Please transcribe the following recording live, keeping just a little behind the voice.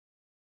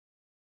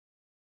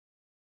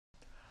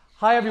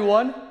Hi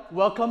everyone,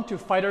 welcome to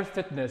Fighter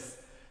Fitness.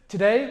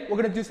 Today we're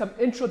going to do some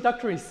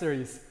introductory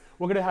series.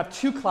 We're going to have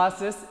two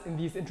classes in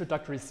these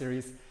introductory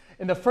series.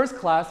 In the first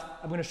class,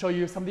 I'm going to show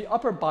you some of the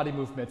upper body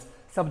movements,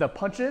 some of the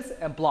punches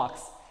and blocks.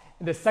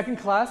 In the second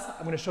class,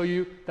 I'm going to show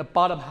you the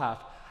bottom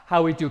half,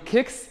 how we do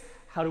kicks,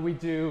 how do we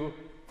do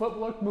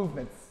footwork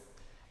movements.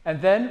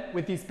 And then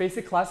with these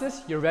basic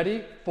classes, you're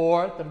ready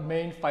for the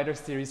main Fighter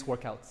series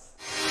workouts.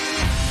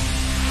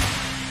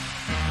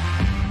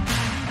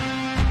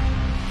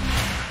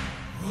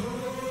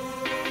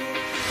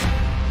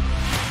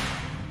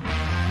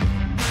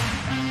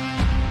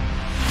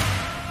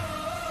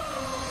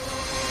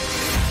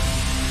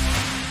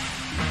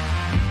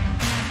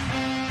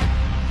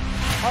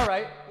 All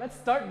right, let's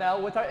start now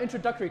with our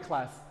introductory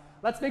class.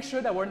 Let's make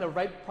sure that we're in the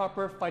right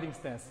proper fighting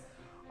stance.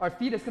 Our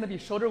feet is going to be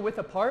shoulder width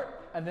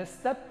apart and then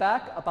step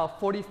back about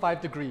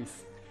 45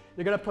 degrees.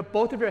 You're going to put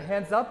both of your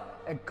hands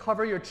up and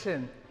cover your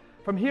chin.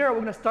 From here, we're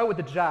going to start with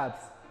the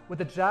jabs. With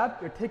the jab,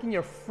 you're taking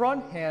your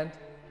front hand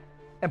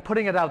and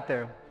putting it out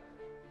there.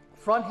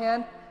 Front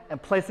hand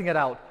and placing it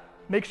out.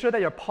 Make sure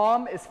that your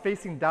palm is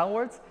facing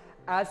downwards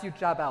as you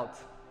jab out.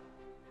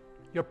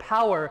 Your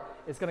power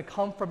is going to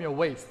come from your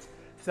waist.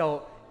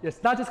 So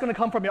it's not just going to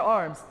come from your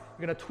arms.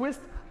 You're going to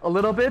twist a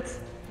little bit,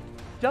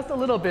 just a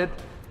little bit,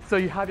 so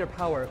you have your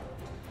power.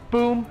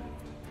 Boom,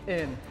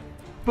 in,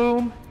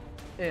 boom,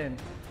 in,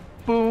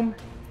 boom,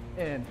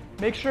 in.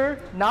 Make sure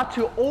not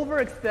to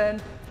overextend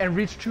and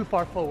reach too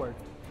far forward.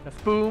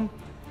 That's boom,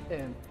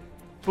 in,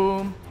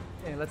 boom,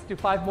 in. Let's do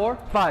 5 more.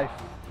 5,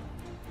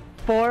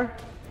 4,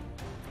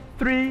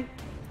 3,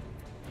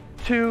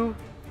 2,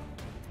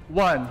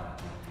 1.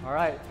 All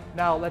right,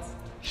 now let's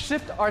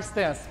shift our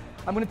stance.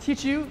 I'm going to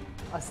teach you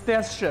a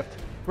stance shift.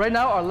 Right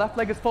now, our left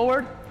leg is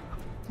forward.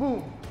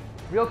 Boom.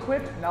 Real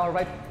quick, now our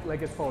right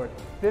leg is forward.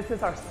 This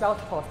is our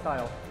southpaw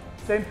style.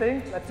 Same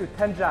thing, let's do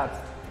 10 jabs.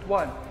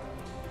 1,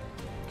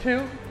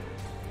 2,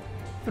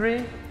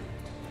 3,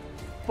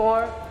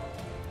 4,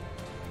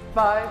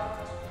 5,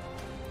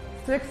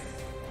 6,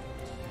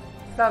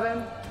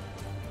 7,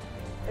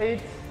 8,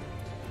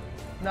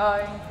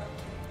 9,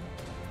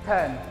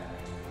 10.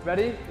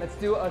 Ready? Let's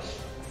do a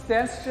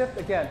stance shift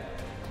again.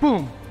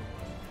 Boom.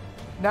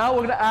 Now we're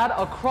going to add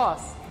a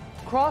cross.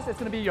 Cross is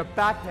going to be your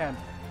backhand.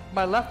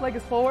 My left leg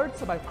is forward,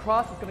 so my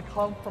cross is going to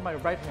come from my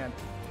right hand.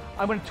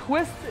 I'm going to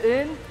twist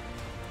in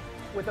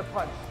with a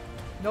punch.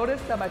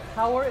 Notice that my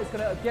power is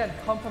going to, again,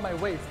 come from my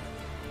waist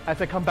as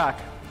I come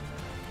back.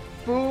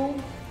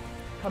 Boom,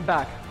 come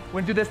back. We're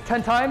going to do this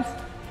 10 times.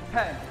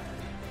 10,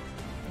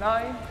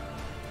 9,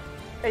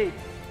 8,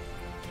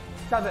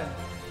 7,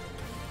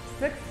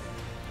 6,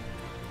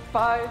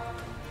 5,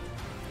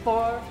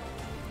 4,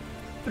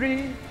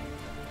 3,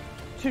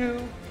 2,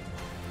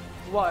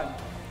 1.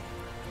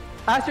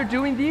 As you're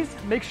doing these,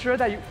 make sure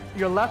that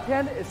your left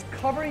hand is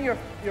covering your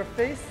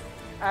face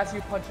as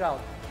you punch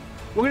out.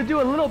 We're going to do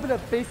a little bit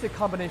of basic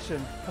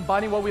combination,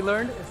 combining what we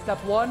learned in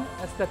step 1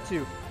 and step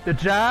 2. The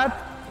jab,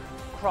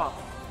 cross.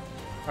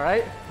 All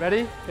right,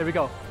 ready? Here we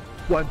go.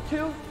 1,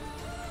 2,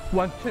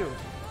 1, 2,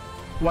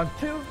 1,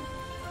 2,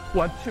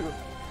 1, 2.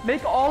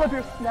 Make all of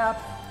your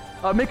snaps,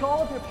 make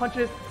all of your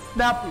punches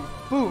snappy.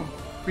 Boom.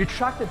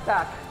 Retract it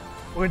back.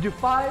 We're going to do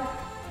 5,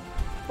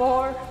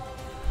 4,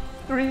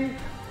 3,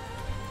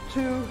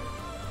 2,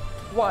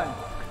 1.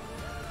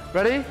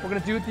 Ready? We're going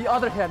to do the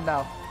other hand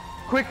now.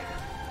 Quick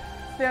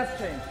stance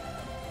change.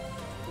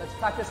 Let's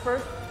practice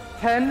first.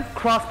 10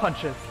 cross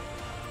punches.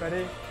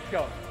 Ready?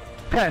 Go.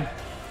 10,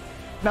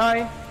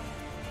 9,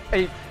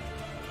 8,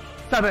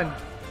 7,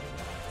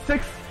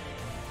 6,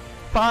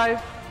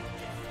 5,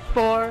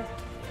 4,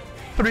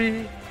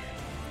 3,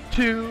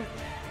 2,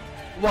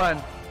 1.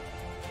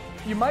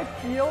 You might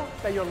feel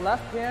that your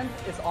left hand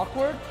is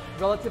awkward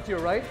relative to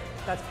your right.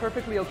 That's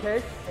perfectly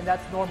okay, and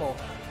that's normal.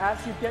 As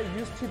you get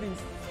used to these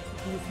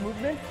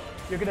movements,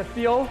 you're going to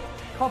feel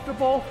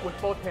comfortable with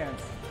both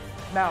hands.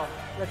 Now,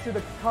 let's do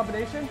the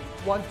combination.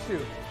 1, 2,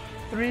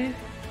 3,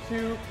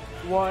 2,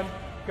 1,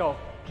 go.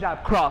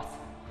 Jab, cross.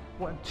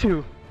 1,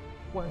 2,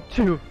 1,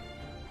 2,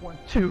 1,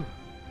 2,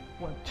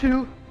 1,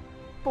 2,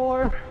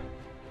 4,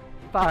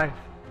 5,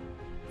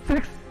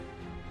 6,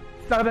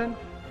 7,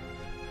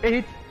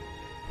 8,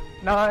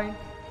 9,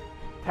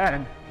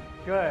 10.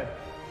 Good.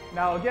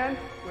 Now again,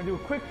 we're going to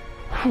do a quick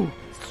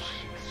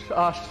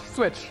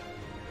switch.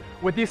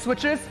 With these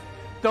switches,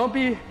 don't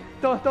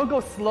go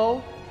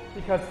slow,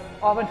 because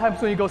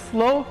oftentimes when you go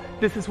slow,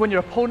 this is when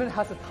your opponent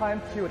has the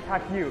time to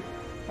attack you.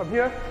 From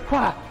here,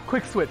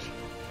 quick switch.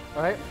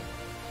 All right?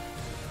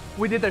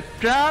 We did the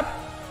jab,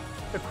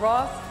 the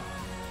cross.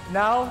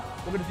 Now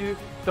we're going to do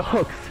the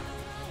hooks.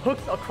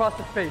 Hooks across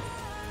the face.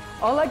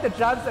 Unlike the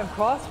jabs and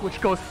cross,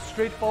 which goes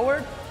straight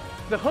forward,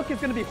 the hook is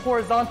going to be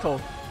horizontal.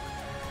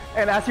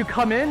 And as you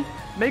come in,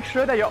 make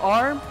sure that your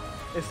arm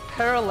is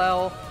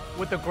parallel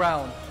with the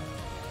ground.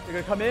 You're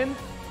going to come in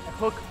and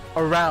hook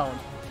around.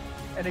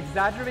 An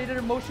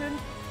exaggerated motion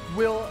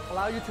will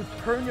allow you to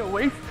turn your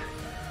waist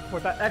for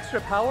that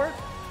extra power.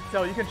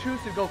 So you can choose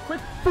to go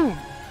quick, boom,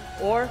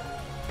 or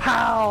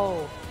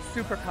pow,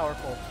 super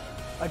powerful.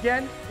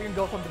 Again, you can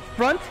go from the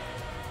front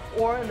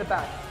or in the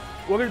back.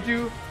 We're gonna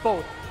do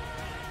both.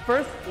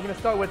 First, we're gonna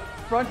start with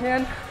front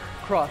hand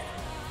cross,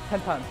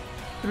 10 times.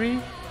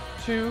 3,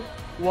 2,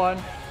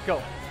 1,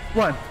 go.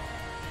 1,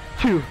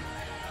 2,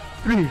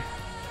 3,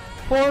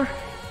 4,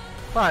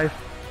 5,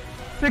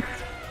 6,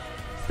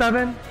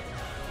 7,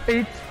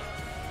 8,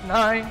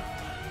 9,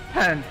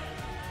 10.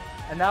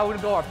 And now we're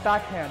gonna go our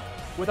backhand.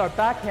 With our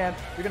backhand,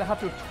 you're gonna have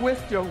to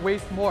twist your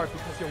waist more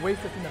because your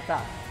waist is in the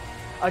back.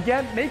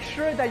 Again, make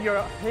sure that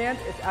your hand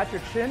is at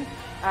your chin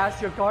as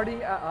you're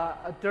guarding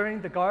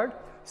during the guard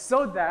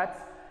so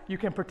that you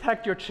can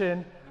protect your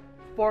chin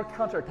for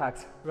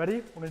counterattacks.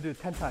 Ready? We're gonna do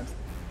it 10 times.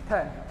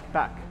 10,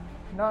 back.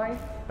 9,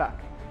 back.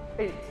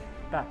 8,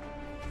 back.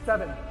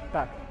 7,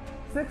 back.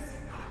 6,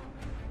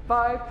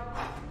 5,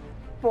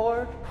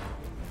 4,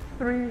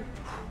 3,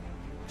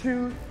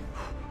 2,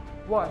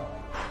 1.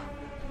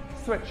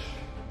 Switch.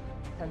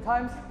 10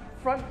 times.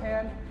 Front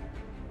hand.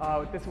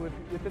 This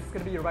is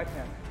gonna be your right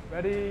hand.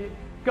 Ready?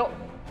 Go.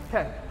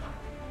 10,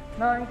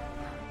 9,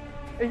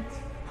 8,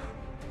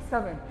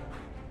 7,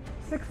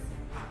 6,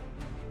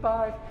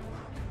 5,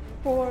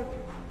 4,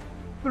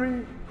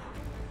 3,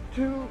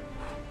 2,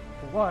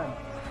 1.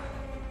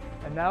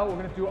 And now we're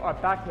gonna do our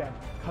backhand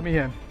coming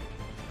in.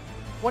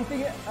 One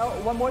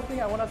more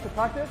thing I want us to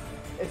practice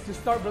is to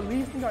start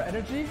releasing our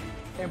energy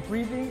and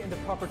breathing in the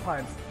proper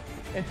times.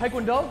 In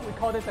Taekwondo, we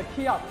call this a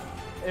ki-up.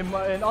 In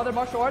other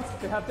martial arts,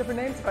 they have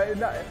different names,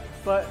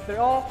 but they're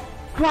all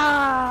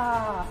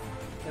Hwa!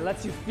 It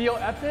lets you feel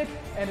epic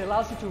and it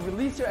allows you to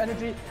release your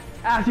energy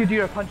as you do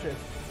your punches.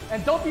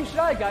 And don't be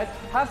shy, guys.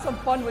 Have some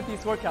fun with these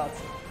workouts.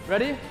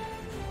 Ready?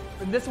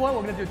 In this one,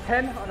 we're gonna do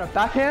 10 on our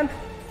backhand.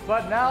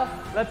 But now,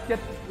 let's get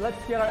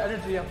our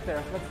energy up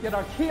there. Let's get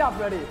our ki up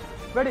ready.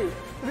 Ready?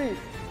 3,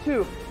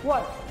 2,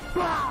 1.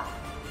 Hwa!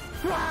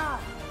 Hwa!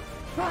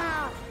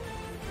 Hwa!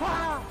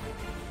 Hwa!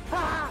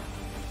 Hwa!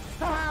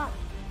 Hwa!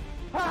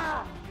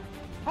 Hwa!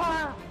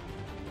 Hwa!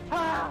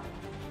 Hwa!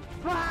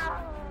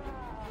 Hwa!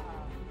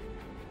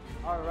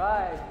 All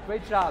right,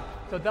 great job.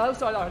 So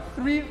those are our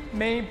 3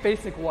 main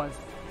basic ones.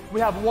 We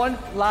have one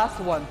last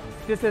one.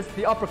 This is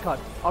the uppercut.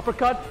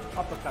 Uppercut,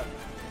 uppercut.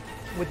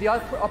 With the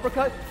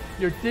uppercut,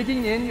 you're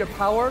digging in your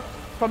power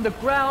from the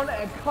ground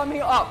and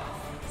coming up.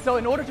 So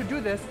in order to do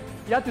this,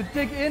 you have to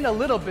dig in a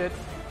little bit.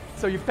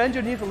 So you bend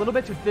your knees a little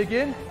bit to dig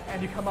in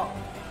and you come up.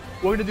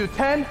 We're gonna do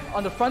 10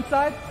 on the front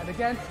side and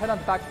again 10 on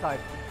the back side.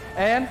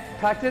 And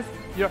practice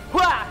your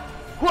hwa,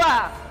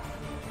 hwa.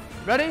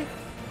 Ready?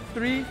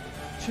 3,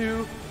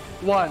 2,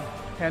 1.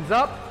 Hands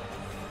up.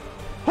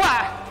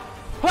 Hwa,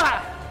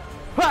 hwa,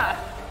 hwa,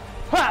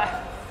 hwa,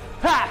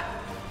 hwa,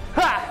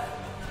 hwa,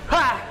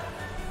 hwa,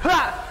 hwa,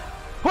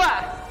 hwa,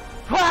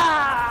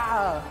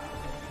 hwa.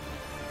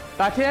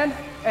 Backhand,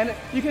 and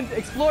you can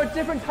explore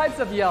different types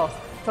of yells.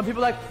 Some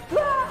people like,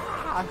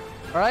 hwa.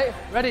 All right,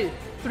 ready?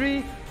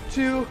 3,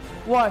 2,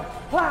 1.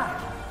 Hwa,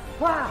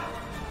 hwa,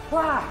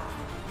 hwa,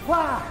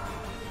 hwa,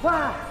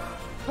 hwa,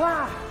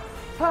 hwa,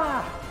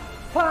 hwa,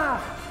 hwa,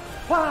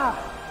 hwa,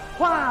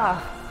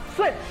 hwa.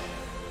 Switch.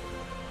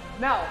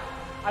 Now,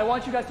 I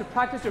want you guys to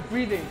practice your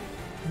breathing.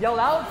 Yell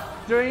out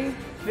during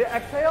the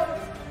exhale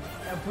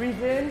and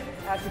breathe in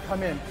as you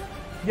come in.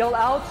 Yell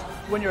out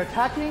when you're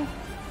attacking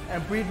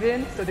and breathe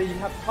in so that you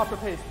have proper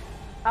pace.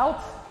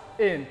 Out,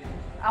 in,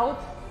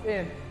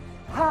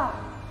 ha,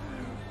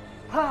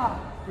 ha,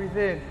 breathe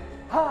in,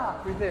 ha,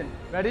 breathe in.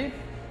 Ready?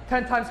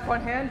 10 times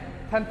front hand,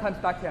 10 times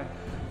backhand.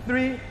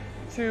 3,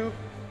 2,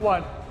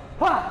 1.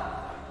 Hwa,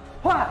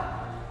 hwa,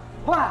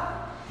 hwa,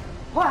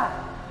 hwa,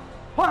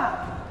 hwa,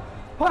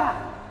 hwa,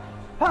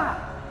 hwa,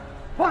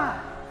 hwa,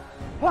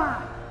 hwa,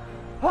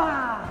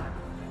 hwa.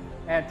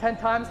 And 10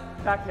 times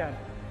backhand.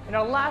 And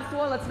our last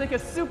one, let's make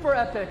it super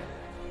epic.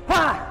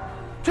 Hwa,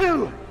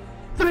 2,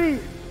 3,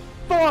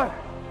 4,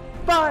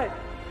 5,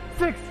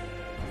 6,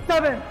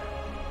 7,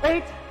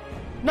 8,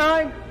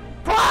 9,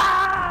 hwa!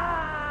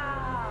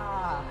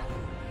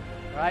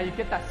 All right, you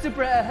get that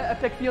super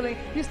epic feeling.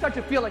 You start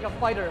to feel like a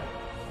fighter.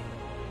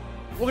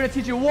 We're gonna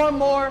teach you one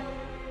more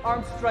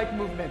arm strike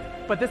movement,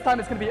 but this time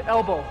it's gonna be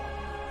elbow.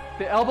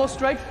 The elbow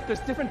strike,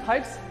 there's different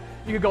types.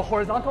 You can go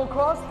horizontal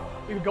cross,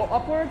 you can go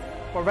upward,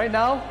 but right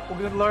now, we're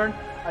gonna learn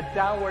a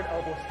downward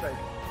elbow strike.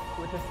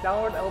 With this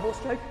downward elbow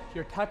strike,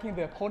 you're attacking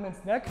the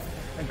opponent's neck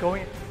and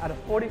going at a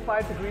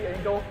 45-degree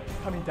angle,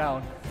 coming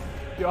down.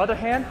 Your other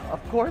hand,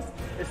 of course,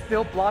 is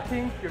still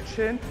blocking your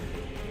chin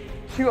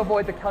to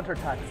avoid the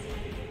counterattacks.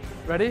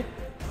 Ready?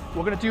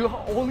 We're gonna do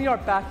only our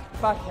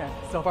backhand.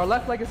 So if our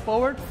left leg is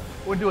forward,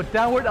 we're gonna do a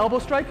downward elbow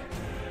strike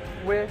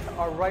with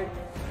our right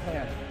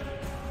hand.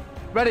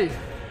 Ready?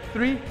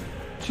 3,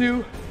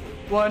 2,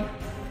 1,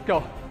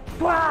 go.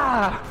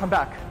 Blah! Come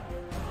back.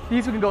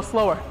 These we can go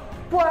slower.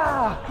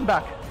 Blah! Come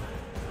back.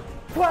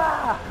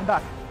 Blah! Come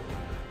back.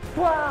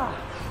 Blah!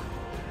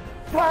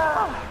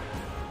 Blah!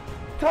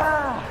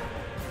 Blah!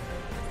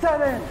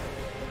 7.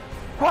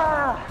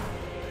 Blah!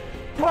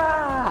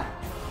 Blah!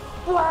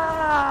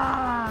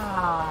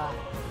 Blah!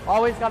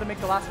 Always got to make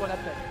the last one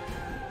epic.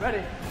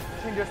 Ready?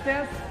 Change your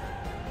stance.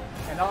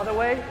 And all the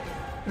way.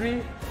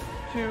 3,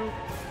 2,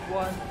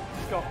 1,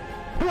 go.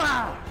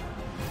 Plah!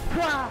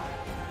 Plah!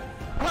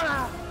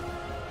 Plah!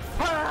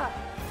 Plah!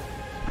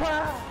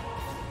 Plah!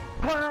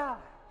 Plah!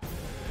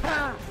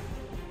 Plah!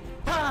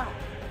 Plah!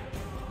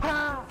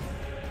 Plah!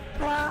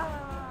 Plah!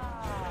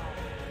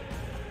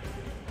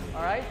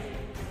 All right?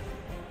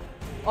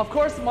 Of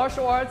course,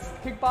 martial arts,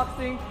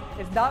 kickboxing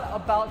is not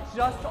about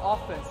just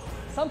offense.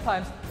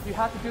 Sometimes you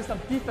have to do some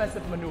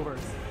defensive maneuvers.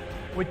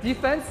 With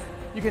defense,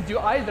 you can do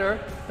either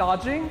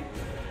dodging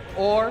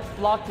or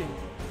blocking.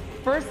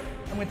 First,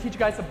 I'm going to teach you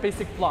guys some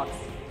basic blocks.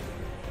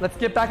 Let's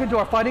get back into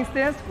our fighting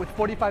stance with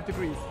 45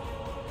 degrees.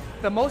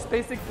 The most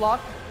basic block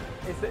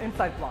is the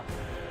inside block.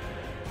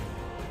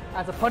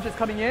 As a punch is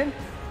coming in,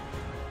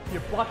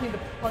 you're blocking the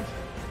punch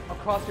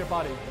across your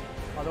body.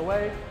 Other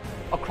way,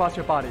 across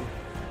your body.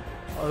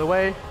 Other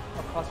way,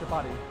 across your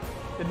body.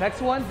 The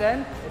next one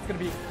then is going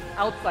to be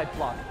outside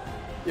block.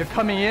 You're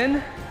coming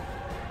in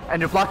and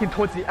you're blocking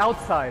towards the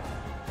outside.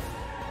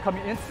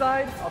 Coming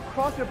inside,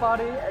 across your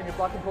body, and you're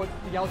blocking towards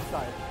the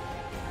outside.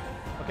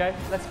 Okay,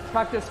 let's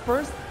practice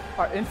first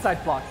our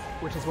inside blocks,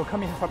 which is we're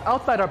coming from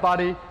outside our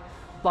body,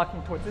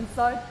 blocking towards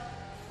inside,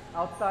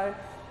 outside,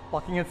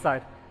 blocking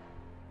inside.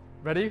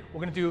 Ready?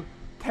 We're gonna do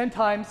 10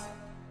 times,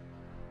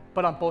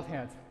 but on both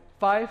hands.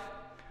 5,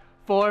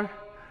 4,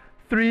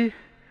 3,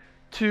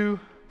 2,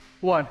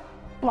 1.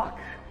 Block,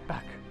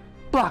 back,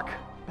 block,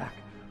 back,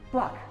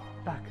 block,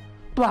 back,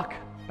 block,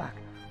 back.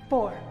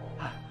 4,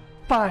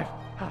 5,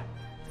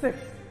 6,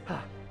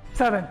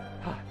 7,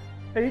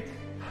 8,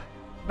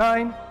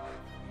 9,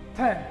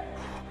 10.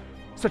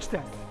 Switch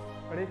stance.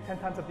 Ready? 10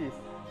 times of these.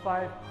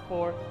 5,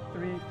 4,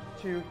 3,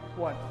 2,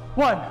 1.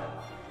 1,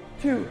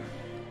 2,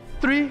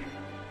 3,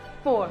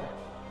 4,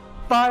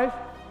 5,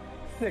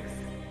 6,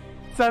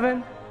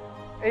 7,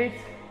 8,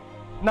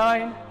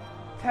 9,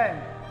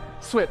 10.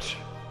 Switch.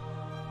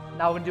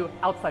 Now we're going to do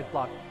outside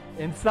block.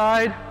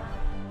 Inside,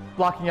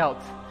 blocking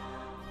out.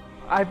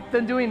 I've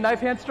been doing knife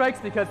hand strikes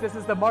because this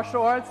is the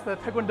martial arts, the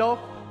taekwondo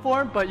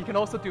form, but you can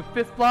also do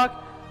fist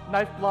block,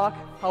 knife block,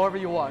 however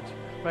you want,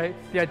 right?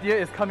 The idea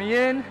is coming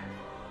in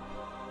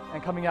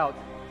and coming out.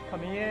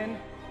 Coming in,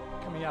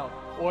 coming out.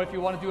 Or if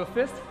you want to do a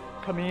fist,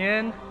 coming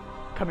in,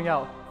 coming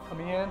out.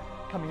 Coming in,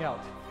 coming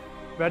out.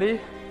 Ready?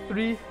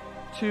 3,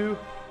 2,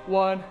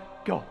 1,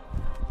 go.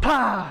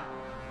 Pa!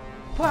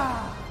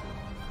 Pa!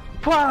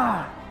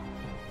 Pa!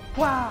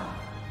 Pa!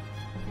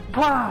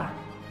 Pa!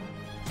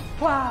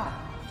 Pa!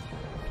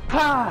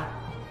 Pa!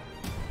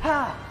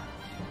 Ha!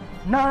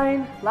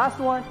 9, last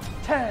one,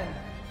 10.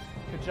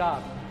 Good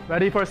job.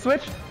 Ready for a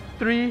switch?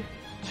 3,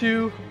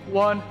 2,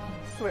 1,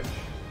 switch.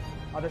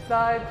 Other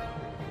side,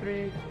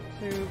 3,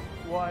 2,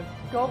 1,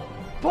 go.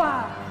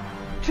 Pa!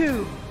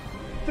 2,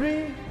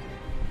 3,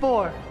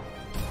 4,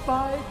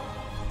 5,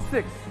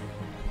 6,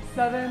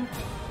 7,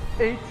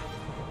 8,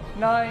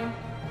 9,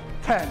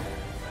 10.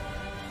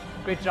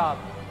 Great job.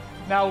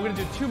 Now we're gonna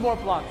do 2 more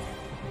blocks.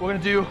 We're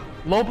gonna do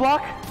low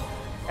block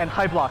and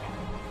high block.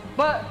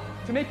 But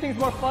to make things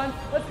more fun,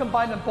 let's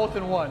combine them both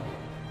in one.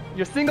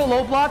 Your single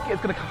low block is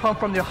gonna come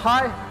from your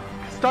high,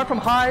 start from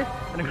high,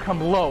 and it's gonna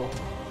come low.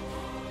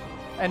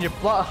 And your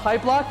high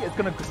block is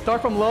gonna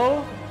start from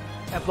low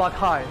and block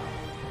high.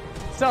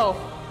 So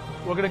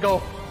we're gonna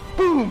go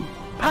boom,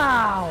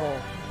 pow.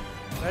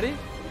 Ready?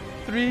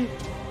 3,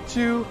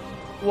 2,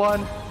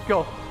 1,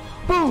 go.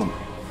 Boom,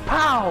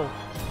 pow.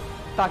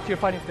 Back to your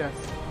fighting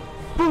stance.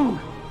 Boom,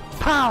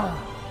 pow.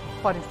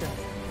 Fighting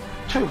stance.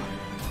 2,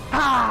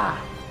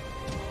 pa.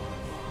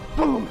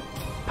 Boom,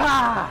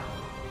 pa.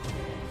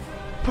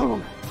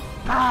 Boom,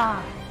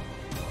 pa.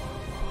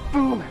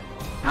 Boom,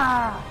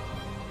 pa.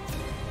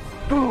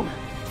 Boom,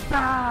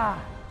 pa.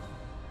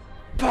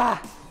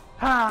 Pa,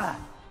 ha.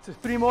 So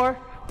 3 more.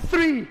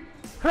 3,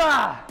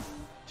 ha.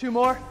 2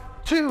 more.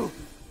 2,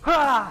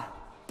 ha.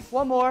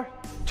 1 more.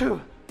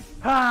 2,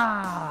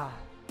 ha.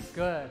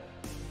 Good.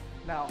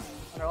 Now,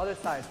 on our other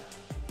side,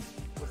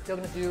 we're still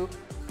gonna do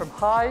from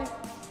high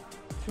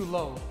to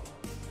low,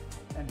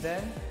 and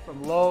then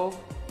from low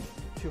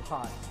to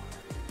high.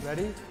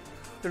 Ready?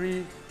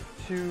 3,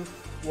 2,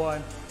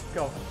 1,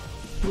 go.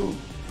 Boom,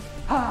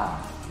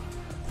 ha,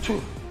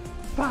 2,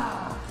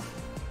 ba,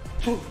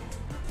 2,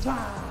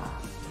 ba,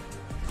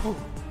 boom,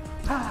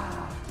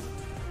 ha,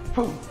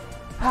 boom,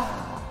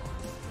 ha,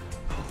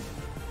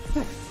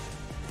 6,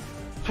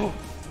 2,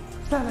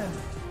 7,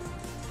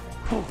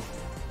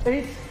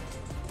 8,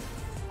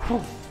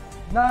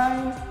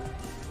 9,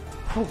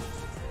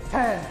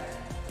 10.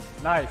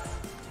 Nice.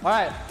 All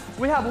right,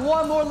 we have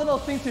one more little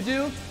thing to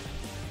do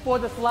for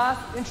this last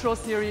intro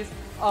series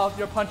of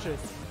your punches.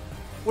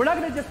 We're not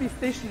gonna just be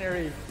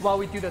stationary while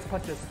we do these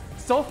punches.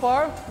 So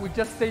far, we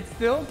just stayed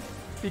still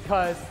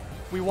because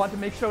we want to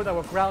make sure that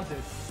we're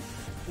grounded.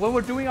 When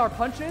we're doing our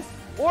punches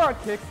or our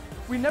kicks,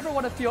 we never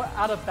want to feel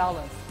out of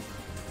balance.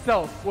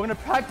 So we're gonna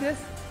practice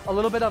a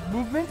little bit of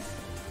movement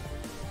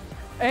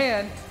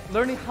and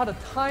learning how to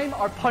time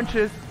our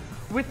punches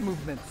with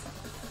movements.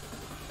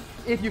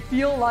 If you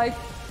feel like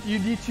you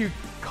need to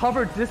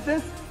cover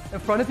distance in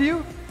front of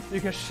you, you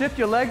can shift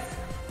your legs,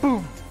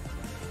 boom,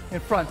 in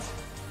front.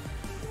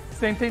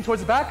 Same thing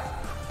towards the back.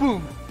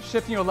 Boom,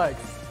 shifting your legs.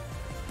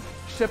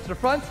 Shift to the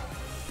front,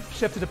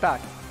 shift to the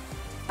back.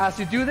 As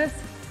you do this,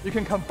 you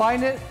can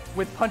combine it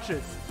with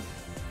punches.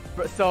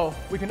 So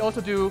we can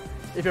also do,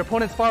 if your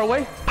opponent's far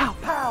away, pow,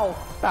 pow,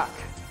 back.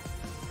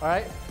 All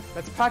right,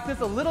 let's practice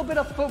a little bit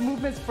of foot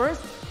movements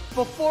first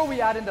before we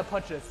add in the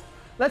punches.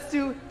 Let's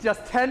do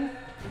just 10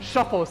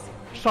 shuffles.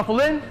 Shuffle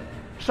in,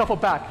 shuffle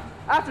back.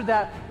 After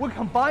that, we'll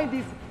combine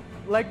these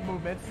leg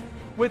movements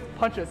with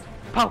punches.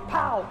 Pow,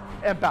 pow,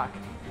 and back.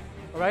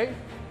 All right,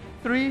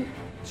 3,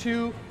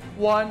 2,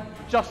 1,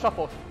 just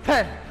shuffle.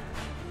 10,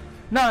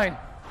 9,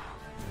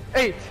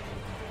 8,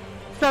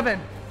 7,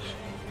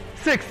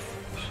 6,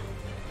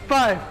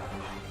 5,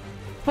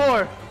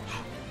 4,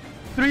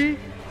 3,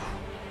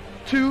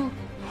 2,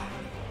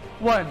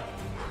 1.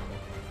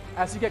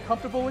 As you get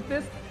comfortable with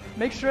this,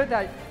 make sure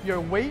that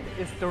your weight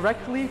is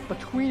directly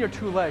between your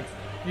two legs.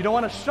 You don't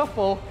want to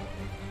shuffle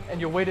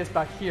and your weight is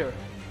back here,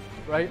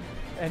 right?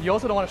 And you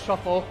also don't want to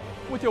shuffle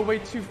with your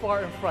weight too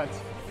far in front.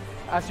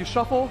 As you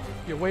shuffle,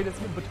 your weight is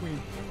in between.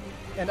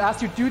 And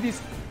as you do these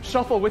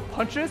shuffle with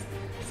punches,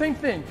 same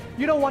thing.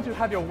 You don't want to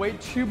have your weight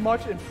too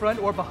much in front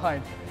or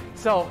behind.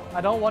 So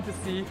I don't want to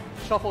see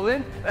shuffle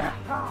in,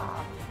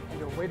 and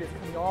your weight is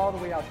coming all the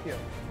way out here.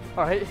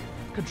 All right,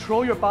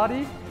 control your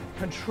body,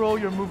 control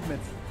your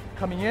movements.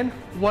 Coming in,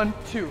 1,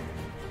 2.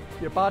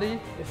 Your body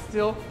is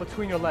still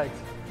between your legs.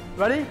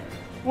 Ready?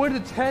 We're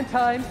going to do 10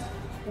 times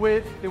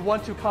with the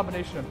 1-2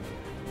 combination.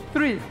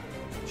 3,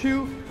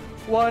 2,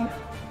 1,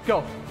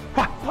 go.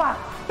 Wha, wha,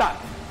 back.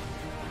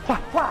 Wha,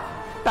 wha,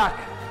 back.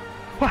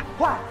 Wha,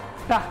 wha,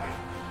 back.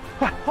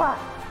 Wha, wha,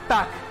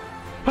 back.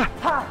 Wha,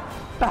 ha,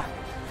 back.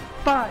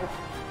 5,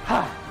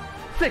 ha,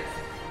 6,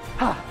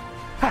 ha,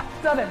 ha,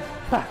 7,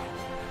 ha,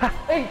 ha,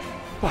 8,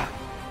 ha,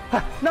 ha,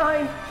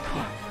 9,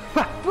 ha,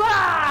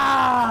 ha.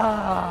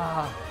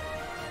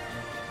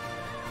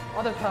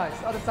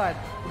 Other side.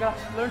 We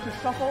gotta learn to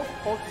shuffle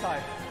both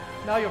sides.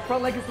 Now your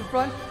front leg is in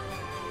front,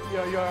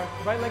 your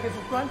right leg is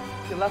in front,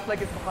 your left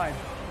leg is behind.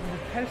 You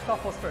do 10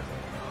 shuffles first.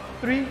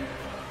 3,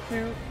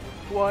 2,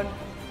 1,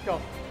 go.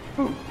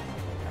 Boom,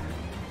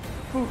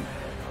 boom,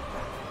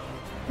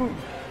 boom.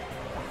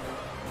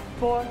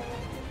 4,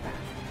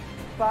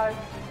 5,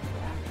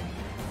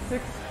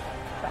 6,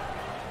 back.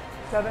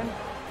 7,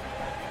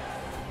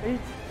 8,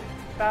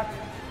 back.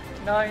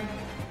 9,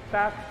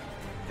 back.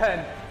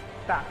 10,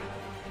 back.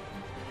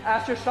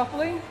 As you're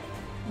shuffling,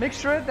 make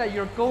sure that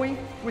you're going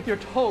with your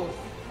toes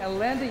and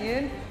landing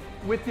in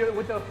with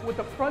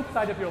the front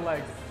side of your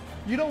legs.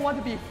 You don't want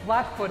to be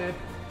flat-footed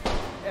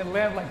and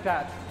land like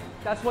that.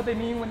 That's what they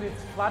mean when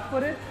it's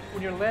flat-footed,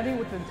 when you're landing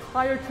with the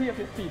entirety of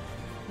your feet.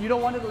 You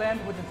don't want to land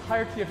with the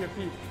entirety of your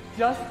feet,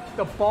 just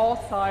the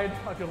ball side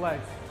of your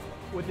legs,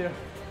 with your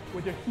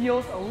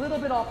heels a little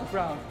bit off the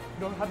ground.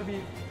 You don't have to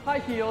be high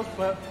heels,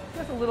 but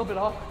just a little bit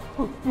off,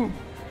 boom, boom,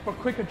 for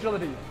quick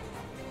agility.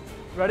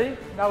 Ready?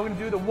 Now we're going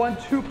to do the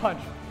 1-2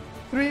 punch.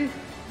 3,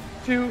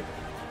 2,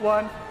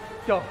 1,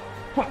 go.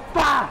 Wah,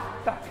 bah,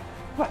 back.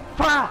 Wah,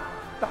 bah,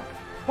 back.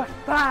 Wah,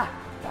 bah,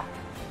 back.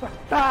 Wah,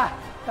 bah,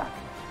 back.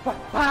 Wah,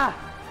 bah,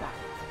 back.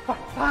 Wah,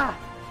 bah,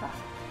 back.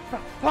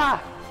 Wah, bah,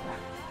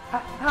 back. Ha,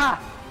 ha,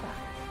 back.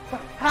 Wah,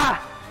 ha,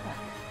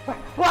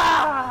 back. Wah,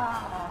 wah.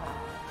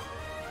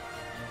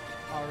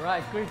 All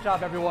right, great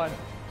job, everyone.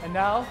 And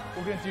now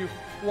we're going to do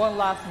one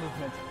last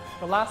movement.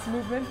 The last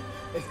movement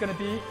is going to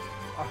be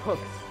our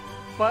hooks.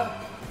 But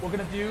we're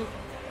going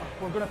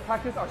to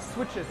practice our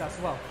switches as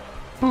well.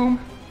 Boom,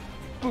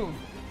 boom.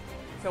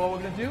 So what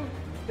we're going to do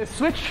is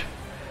switch.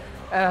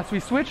 And as we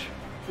switch,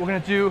 we're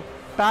going to do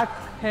back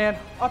hand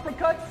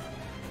uppercuts,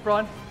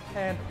 front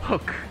hand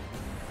hook.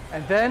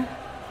 And then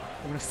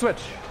we're going to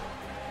switch.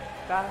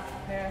 Back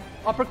hand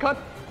uppercut,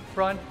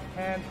 front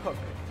hand hook.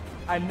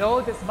 I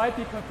know this might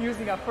be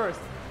confusing at first.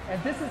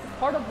 And this is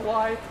part of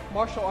why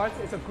martial arts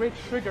is a great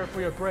trigger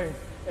for your brain.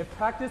 It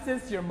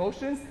practices your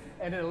motions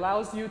and it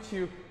allows you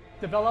to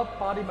develop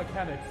body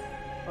mechanics.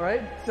 All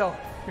right, so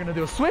you're gonna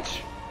do a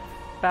switch,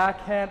 back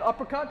hand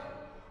uppercut,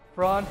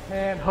 front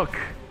hand hook.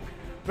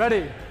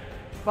 Ready?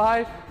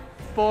 5,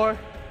 4,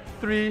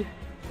 3,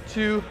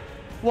 2,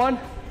 1.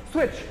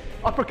 Switch,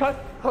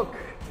 uppercut, hook.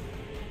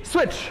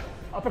 Switch,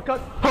 uppercut,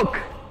 hook.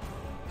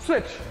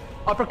 Switch,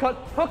 uppercut,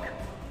 hook.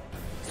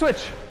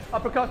 Switch,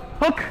 uppercut,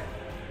 hook.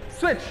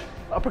 Switch,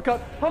 uppercut,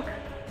 hook.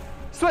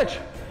 Switch,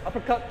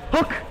 uppercut,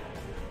 hook.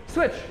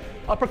 Switch,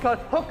 uppercut,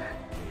 hook.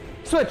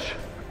 Switch,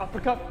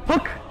 uppercut,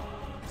 hook.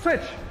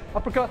 Switch,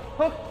 uppercut,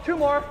 hook. 2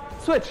 more.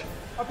 Switch,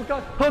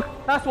 uppercut, hook.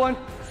 Last one.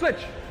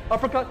 Switch,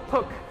 uppercut,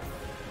 hook.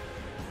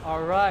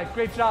 All right,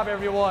 great job,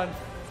 everyone.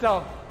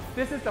 So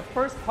this is the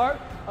first part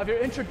of your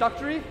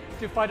introductory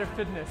to fighter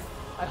fitness.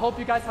 I hope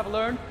you guys have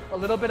learned a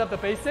little bit of the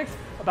basics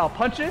about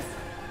punches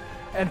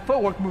and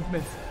footwork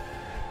movements.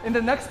 In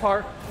the next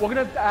part, we're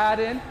gonna add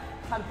in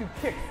how to do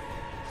kicks.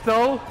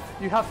 So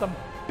you have some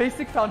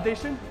basic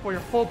foundation for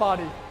your full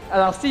body.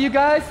 And I'll see you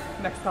guys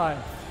next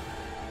time.